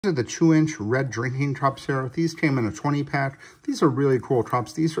These are the 2-inch red drinking cups here. These came in a 20-pack. These are really cool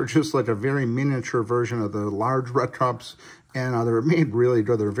cups. These are just like a very miniature version of the large red cups, and they're made really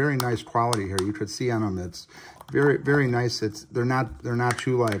good. They're very nice quality here. You could see on them, it's very, very nice. They're not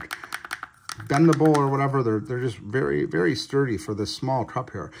too like bendable or whatever. They're just very, very sturdy for this small cup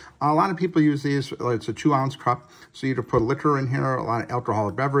here. A lot of people use these. It's a 2-ounce cup, so you could put liquor in here, a lot of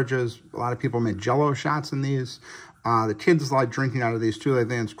alcoholic beverages. A lot of people make Jello shots in these. The kids like drinking out of these too. They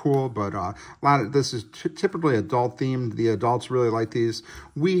think it's cool, but this is typically adult themed. The adults really like these.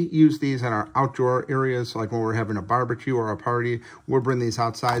 We use these in our outdoor areas, like when we're having a barbecue or a party. We'll bring these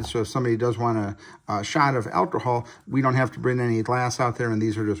outside, so if somebody does want a shot of alcohol, we don't have to bring any glass out there, and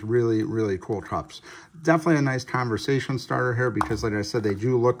these are just really, really cool cups. Definitely a nice conversation starter here because, like I said, they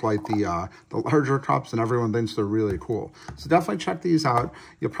do look like the larger cups, and everyone thinks they're really cool. So definitely check these out.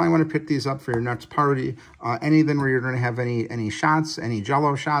 You'll probably want to pick these up for your next party, anything where you're going to have any shots, any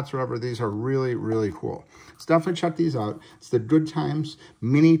Jello shots, whatever. These are really, really cool. So definitely check these out. It's the Good Times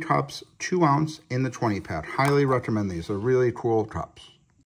mini cups, 2-ounce in the 20-pack. Highly recommend these. They're really cool cups.